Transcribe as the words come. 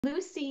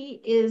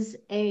Lucy is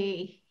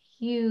a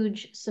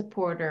huge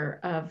supporter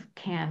of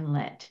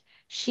CanLit.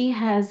 She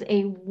has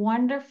a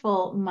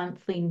wonderful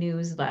monthly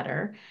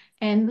newsletter.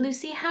 And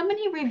Lucy, how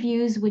many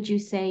reviews would you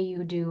say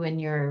you do in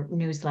your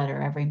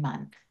newsletter every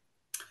month?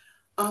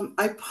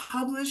 I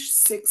publish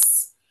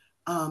six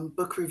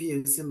book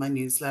reviews in my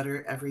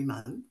newsletter every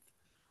month.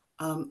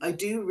 I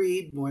do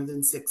read more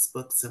than six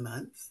books a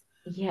month,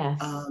 Yes.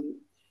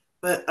 um,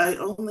 but I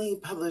only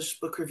publish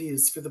book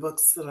reviews for the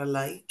books that I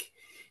like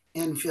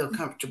and feel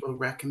comfortable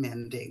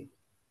recommending.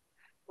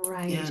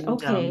 Right. And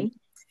Okay.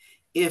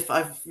 if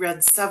I've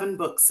read seven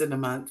books in a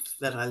month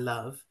that I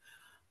love,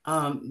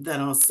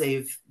 then I'll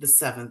save the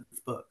seventh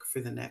book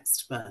for the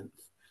next month.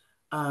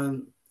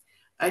 Um,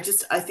 I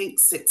think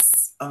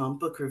six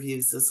book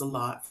reviews is a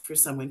lot for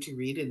someone to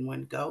read in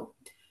one go.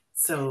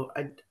 So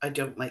I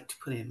don't like to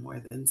put in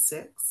more than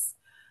six.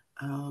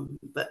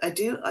 But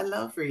I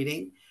love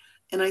reading.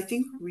 And I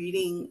think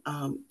reading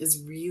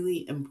is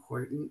really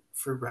important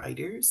for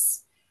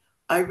writers.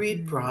 I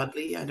read Mm,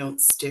 broadly, I don't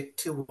stick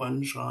to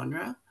one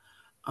genre.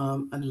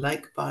 I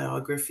like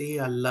biography,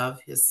 I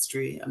love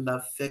history, I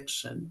love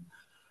fiction.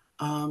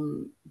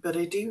 But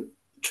I do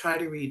try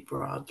to read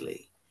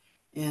broadly.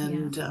 yeah.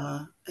 And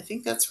I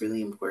think that's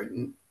really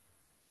important.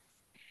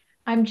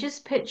 I'm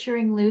just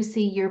picturing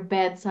Lucy, your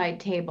bedside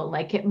table,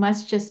 like it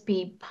must just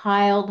be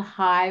piled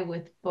high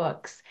with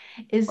books.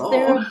 Is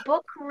there Oh, a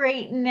book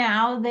right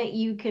now that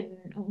you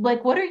could,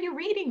 like, what are you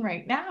reading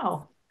right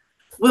now?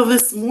 well,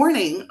 this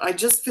morning I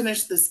just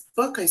finished this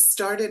book. I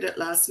started it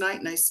last night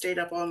and I stayed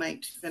up all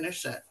night to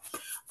finish it.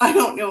 I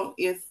don't know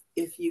if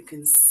you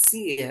can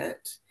see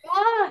it.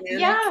 Ah, Hannah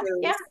yeah,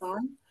 yeah, carries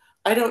on.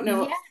 I don't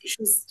know.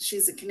 yeah.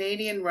 She's a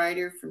Canadian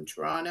writer from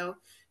Toronto.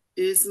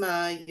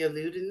 Uzma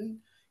Yaludin.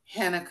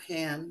 Hana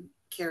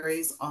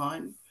carries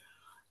on.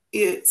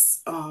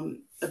 It's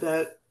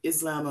about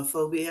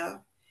Islamophobia.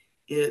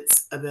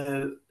 It's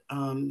about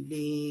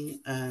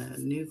being a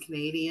new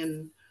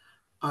Canadian.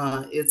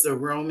 It's a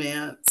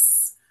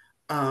romance.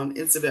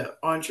 It's about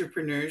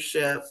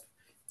entrepreneurship.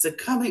 It's a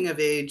coming of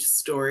age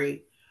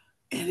story,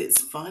 and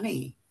it's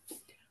funny.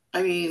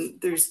 I mean,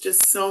 there's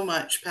just so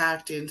much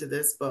packed into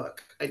this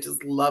book. I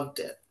just loved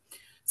it.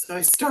 So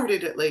I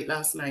started it late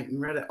last night and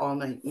read it all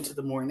night into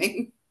the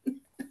morning.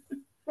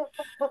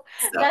 So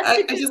That's a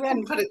I good just rec.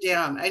 couldn't put it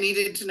down. I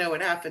needed to know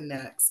what happened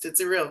next. It's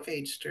a real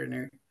page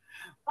turner.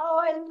 Oh,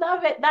 I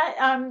love it.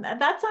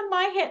 That's on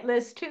my hit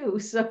list too.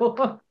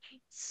 So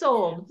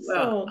sold,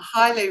 Well, sold.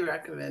 highly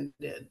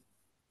recommended.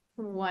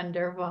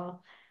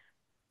 Wonderful.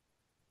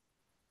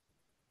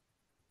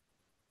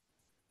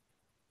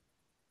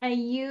 A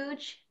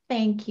huge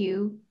thank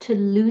you to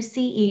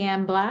Lucy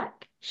Ian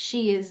Black.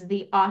 She is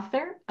the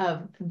author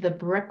of The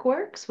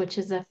Brickworks, which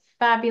is a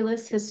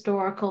fabulous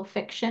historical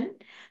fiction.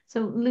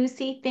 So,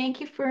 Lucy,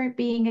 thank you for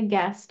being a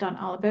guest on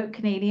All About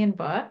Canadian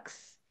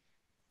Books.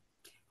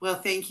 Well,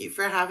 thank you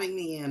for having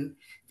me in.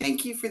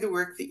 Thank you for the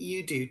work that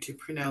you do to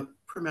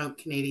promote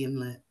Canadian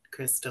Lit,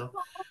 Crystal.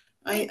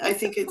 I It's a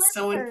think it's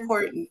so pleasure.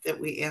 important that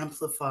we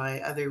amplify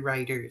other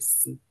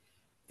writers.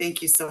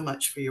 Thank you so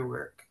much for your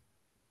work.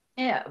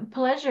 Yeah,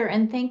 pleasure.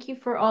 And thank you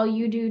for all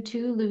you do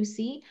too,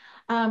 Lucy.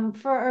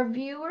 For our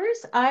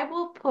viewers, I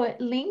will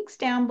put links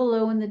down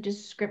below in the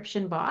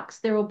description box.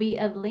 There will be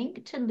a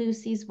link to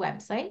Lucy's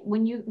website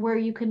where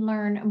you can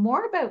learn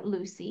more about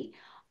Lucy.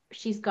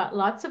 She's got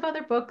lots of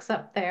other books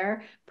up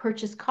there.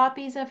 Purchase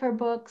copies of her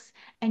books,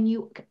 and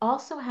you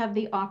also have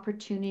the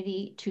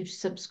opportunity to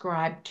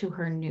subscribe to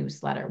her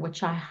newsletter,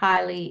 which I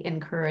highly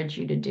encourage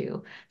you to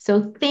do.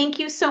 So thank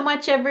you so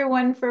much,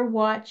 everyone, for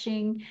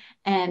watching.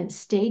 And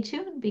stay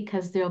tuned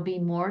because there'll be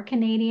more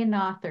Canadian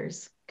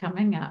authors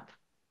coming up.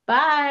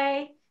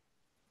 Bye.